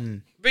girl.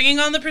 Bringing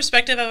on the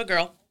perspective of a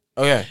girl.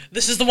 Okay.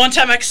 This is the one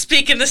time I can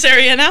speak in this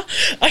area now.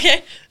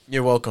 Okay.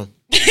 You're welcome.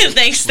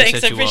 Thanks. I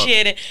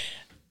appreciate it.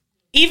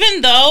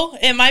 Even though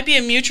it might be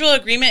a mutual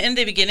agreement in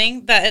the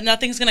beginning that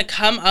nothing's going to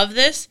come of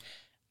this,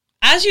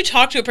 as you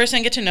talk to a person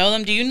and get to know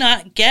them, do you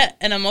not get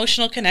an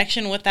emotional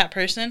connection with that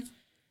person?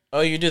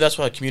 Oh, you do. That's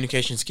why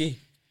communication's key.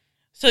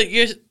 So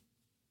you're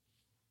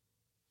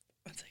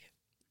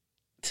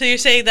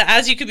saying that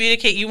as you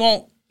communicate, you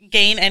won't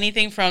gain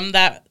anything from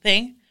that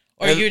thing?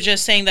 Or you're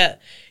just saying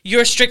that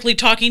you're strictly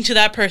talking to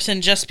that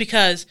person just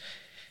because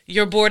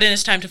you're bored and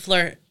it's time to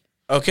flirt?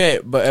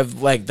 Okay, but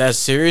if that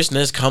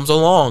seriousness comes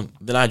along,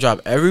 then I drop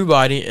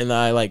everybody and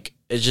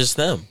it's just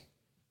them.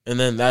 And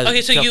then that's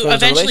okay, so you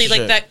eventually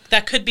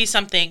that could be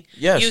something.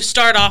 Yes. You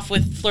start off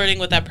with flirting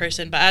with that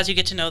person, but as you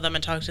get to know them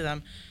and talk to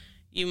them,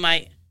 you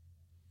might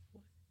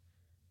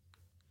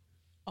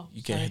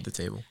You can't hit the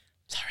table.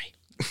 Sorry.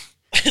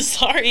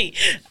 Sorry.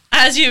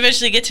 As you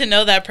eventually get to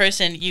know that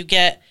person, you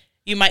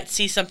might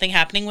see something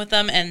happening with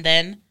them and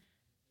then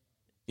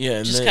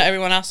and just then, cut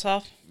everyone else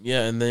off.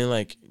 Yeah, and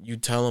then you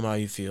tell them how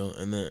you feel,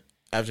 and then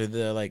after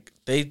that,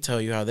 they tell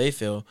you how they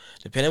feel.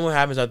 Depending on what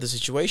happens out the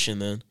situation,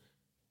 then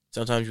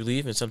sometimes you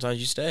leave and sometimes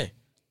you stay.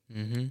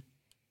 Mm-hmm.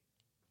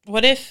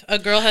 What if a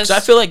girl has? So I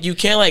feel you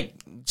can't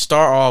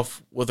start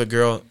off with a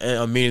girl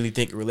and immediately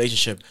think a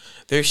relationship.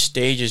 There's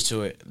stages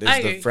to it.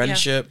 There's the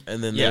friendship,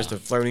 and then there's the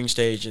flirting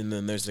stage, and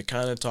then there's the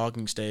kind of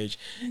talking stage,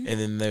 and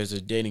then there's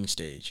the dating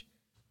stage.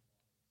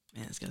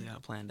 Man, this guy's got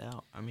it planned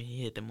out. I mean,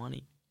 he hit the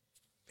money.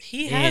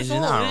 He has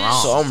all not of it.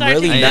 wrong. So I'm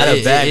really not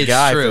a bad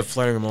guy true. for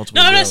flirting with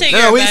multiple No, I'm girls. not saying No,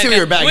 you're we a didn't bad say guy.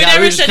 you were a bad We guy. never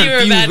We were just said you were a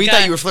confused. bad We guy.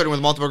 thought you were flirting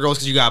with multiple girls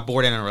because you got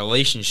bored in a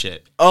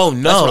relationship. Oh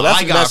no, That's what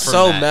I got that's from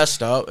so that.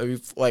 messed up.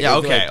 Yeah,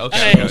 okay.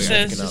 Okay, so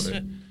it's just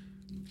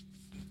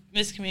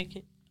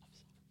miscommunicate.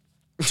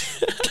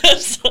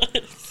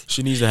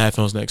 She needs the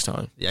headphones next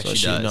time. Yeah,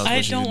 she does. knows what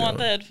I she's don't want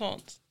the doing.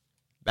 headphones.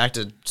 Back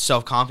to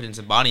self-confidence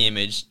and body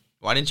image.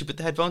 Why didn't you put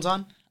the headphones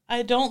on?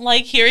 I don't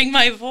like hearing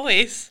my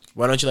voice.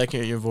 Why don't you like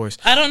hearing your voice?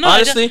 I don't know.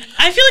 Honestly,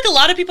 I feel like a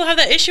lot of people have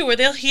that issue where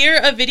they'll hear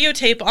a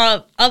videotape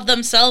of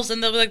themselves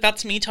and they'll be like,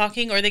 that's me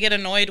talking, or they get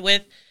annoyed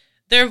with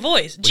their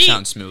voice. We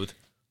sound smooth,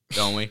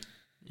 don't we?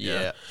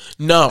 Yeah.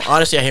 No,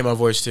 honestly, I hate my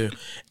voice too.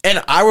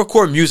 And I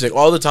record music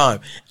all the time.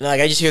 And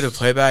I just hear the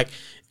playback.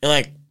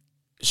 And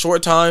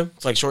short time,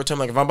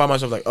 if I'm by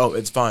myself, oh,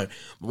 it's fine.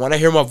 But when I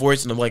hear my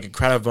voice and I'm a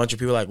crowd of a bunch of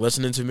people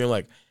listening to me,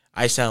 I'm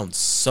I sound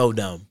so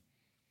dumb.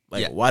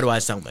 Why do I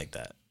sound like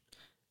that?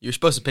 You're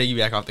supposed to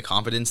piggyback off the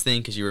confidence thing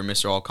because you were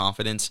Mr. All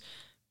Confidence.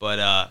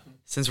 But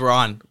since we're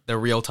on the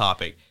real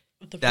topic,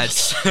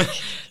 that's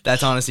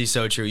honestly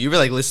so true. You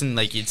ever listen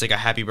it's a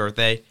happy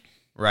birthday,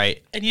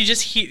 right? And you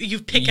just you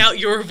pick out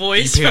your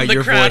voice you pick from out the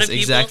your crowd voice, of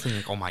people.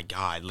 exactly. Oh my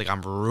god,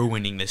 I'm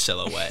ruining this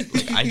silhouette.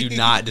 I do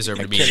not deserve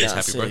to be in this cannot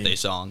happy sing. birthday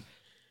song.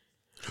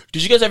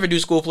 Did you guys ever do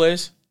school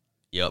plays?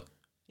 Yep.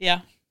 Yeah.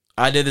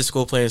 I did the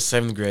school play in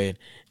 7th grade.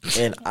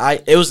 And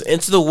it was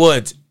Into the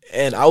Woods.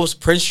 And I was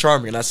Prince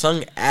Charming, and I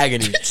sung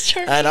Agony.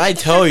 And I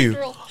tell you,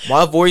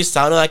 my voice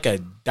sounded like a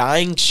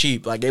dying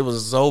sheep. It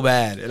was so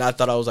bad. And I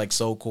thought I was,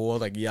 so cool. I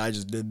was yeah, I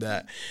just did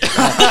that.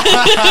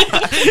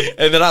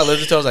 And then I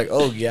listened to it, I was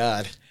oh,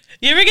 God.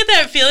 You ever get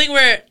that feeling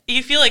where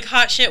you feel like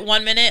hot shit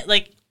one minute,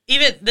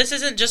 even this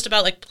isn't just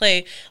about like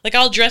play. Like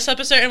I'll dress up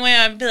a certain way,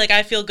 I'd be like,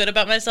 I feel good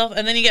about myself,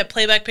 and then you get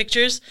playback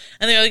pictures,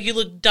 and they're like, you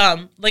look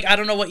dumb. Like I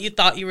don't know what you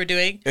thought you were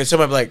doing. And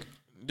somebody be like,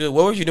 dude,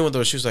 what were you doing with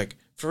those shoes? Like,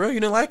 for real,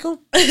 you didn't like them?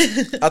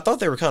 I thought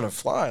they were kind of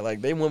fly.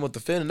 Like they went with the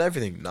fit and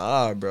everything.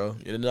 Nah, bro.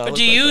 You did not But look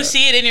do like you that.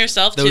 see it in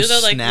yourself Those too? Though,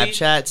 like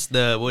Snapchats,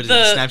 the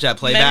the Snapchat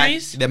playback,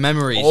 memories? the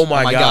memories. Oh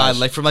my god, gosh.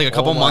 like from like a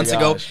couple Oh my months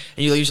ago, gosh.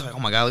 and you're just like, oh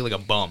my god, I look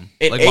like a bum.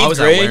 In Like why 8th was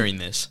grade, I wearing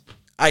this?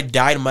 I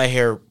dyed my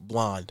hair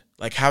blonde.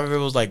 Like half of it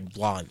was like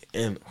blonde,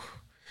 and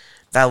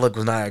that look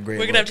was not a great.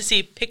 we're gonna look. have to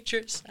see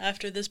pictures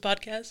after this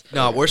podcast.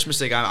 No, worst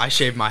mistake. I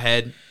shaved my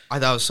head. I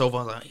thought it was so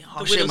fun. I was like, I'll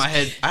The shave widow's- my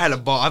head. I had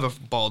I have a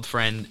bald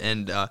friend,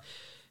 and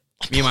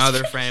me and my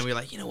other friend, we were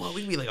like, you know what?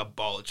 We could be like a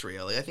bald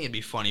trio. Like, I think it'd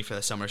be funny for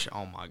the summer show.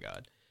 Oh my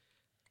god,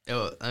 it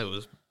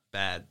was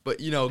bad. But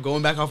you know,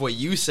 going back off what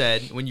you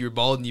said when you were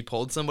bald and you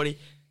pulled somebody,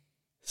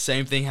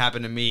 same thing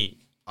happened to me.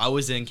 I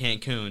was in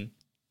Cancun,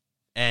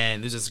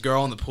 and there's this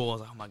girl in the pool. I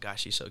was like, oh my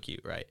gosh, she's so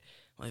cute, right?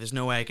 I'm like, there's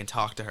no way I can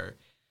talk to her.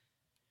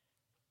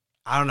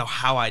 I don't know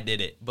how I did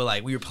it, but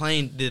like we were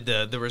playing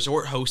the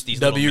resort host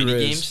these little mini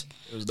Riz. games.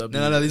 It was W.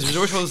 No, these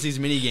resort hosts these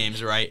mini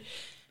games, right?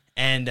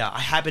 And I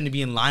happened to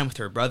be in line with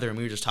her brother, and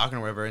we were just talking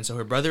or whatever. And so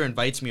her brother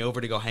invites me over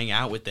to go hang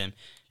out with them.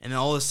 And then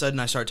all of a sudden,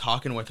 I start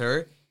talking with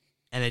her,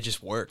 and it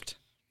just worked.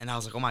 And I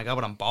was like, oh my god,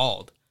 but I'm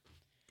bald.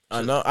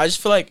 I know. I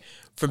just feel like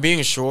for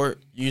being short,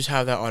 you just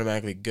have that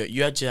automatically good.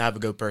 You have to have a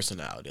good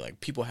personality. Like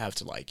people have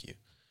to like you.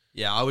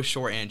 Yeah, I was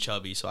short and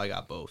chubby, so I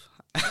got both.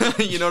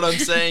 You know what I'm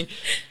saying?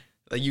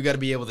 Like you got to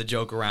be able to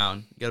joke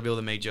around. You got to be able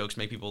to make jokes,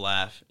 make people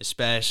laugh,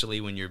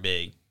 especially when you're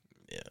big.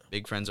 Yeah.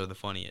 Big friends are the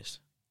funniest.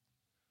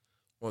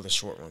 Or the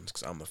short ones,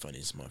 because I'm the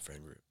funniest in my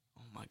friend group.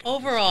 Oh my god.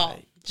 Overall,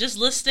 just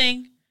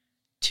listening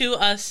to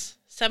us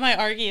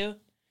semi-argue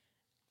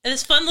and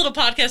this fun little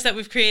podcast that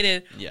we've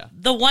created. Yeah.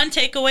 The one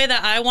takeaway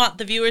that I want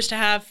the viewers to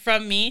have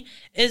from me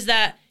is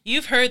that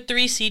you've heard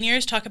 3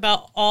 seniors talk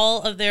about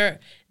all of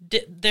their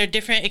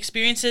different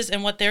experiences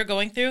and what they're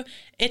going through.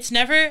 It's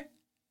never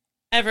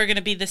ever going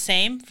to be the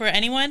same for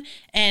anyone,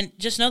 and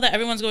just know that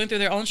everyone's going through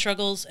their own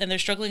struggles and they're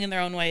struggling in their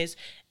own ways,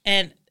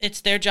 and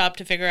it's their job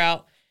to figure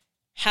out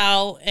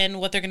how and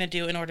what they're going to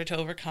do in order to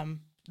overcome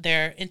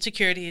their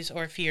insecurities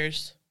or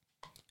fears.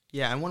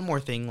 Yeah, and one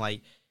more thing,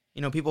 like,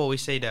 you know, people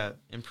always say to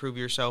improve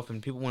yourself,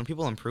 and when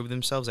people improve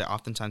themselves, they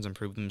oftentimes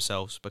improve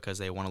themselves because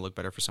they want to look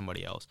better for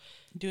somebody else.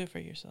 Do it for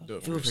yourself. Do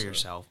it Do it for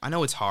yourself. I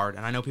know it's hard,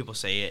 and I know people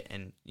say it,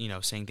 and, you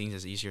know, saying things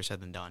is easier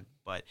said than done,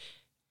 but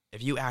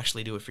if you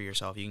actually do it for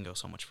yourself, you can go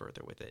so much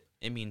further with it.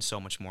 It means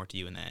so much more to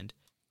you in the end.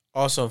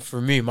 Also,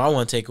 for me, my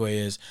one takeaway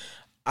is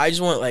I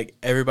just want like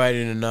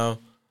everybody to know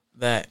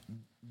that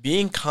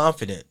being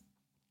confident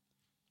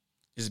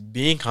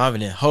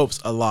helps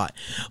a lot.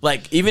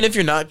 Like even if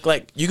you're not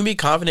like you can be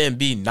confident and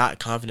be not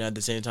confident at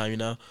the same time, you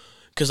know,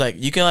 because like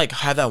you can like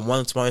have that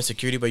one small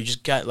insecurity, but you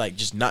just got like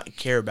just not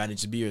care about it,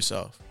 just be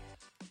yourself.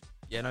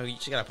 Yeah, no, you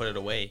just gotta put it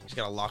away. You just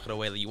gotta lock it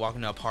away. Like you walk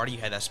into a party, you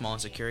had that small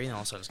insecurity, and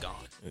all of a sudden it's gone.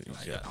 You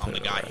Like, gotta I'm put the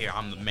it guy away. here.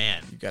 I'm the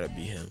man. You gotta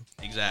be him.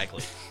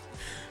 Exactly.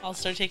 I'll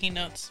start taking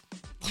notes.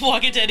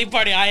 Walk into any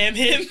party, I am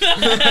him.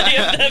 I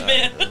am that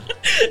man.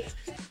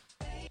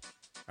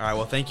 All right,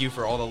 well, thank you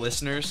for all the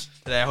listeners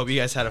today. I hope you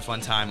guys had a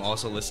fun time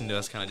also listening to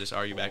us kind of just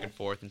argue back and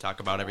forth and talk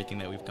about everything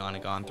that we've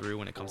gone through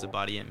when it comes to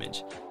body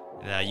image.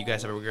 And you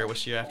guys have a great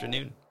rest of your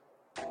afternoon.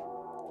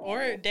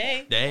 Or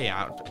day. Day.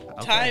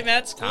 Time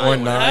at school. Or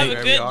night. Have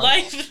a good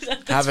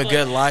life. Have a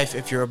good life.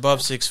 If you're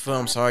above 6 foot,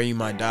 I'm sorry you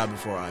might die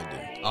before I do.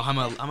 I'm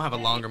gonna have a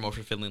longer, more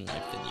fulfilling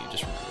life than you.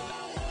 Just remember that.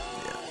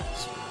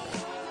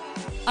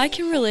 I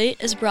Can Relate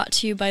is brought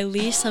to you by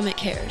Lee Summit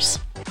Cares.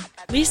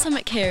 Lee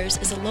Summit Cares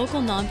is a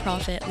local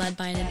nonprofit led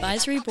by an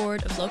advisory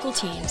board of local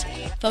teens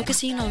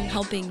focusing on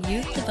helping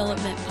youth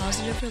development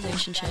positive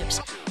relationships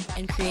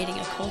and creating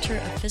a culture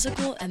of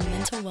physical and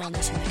mental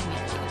wellness in the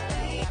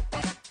community.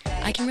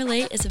 I Can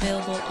Relate is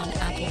available on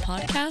Apple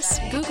Podcasts,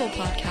 Google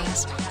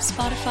Podcasts,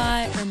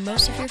 Spotify, or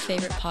most of your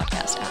favorite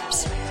podcast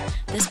apps.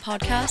 This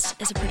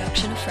podcast is a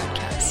production of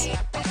Fredcast.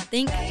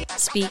 Think,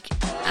 speak,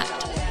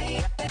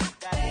 act.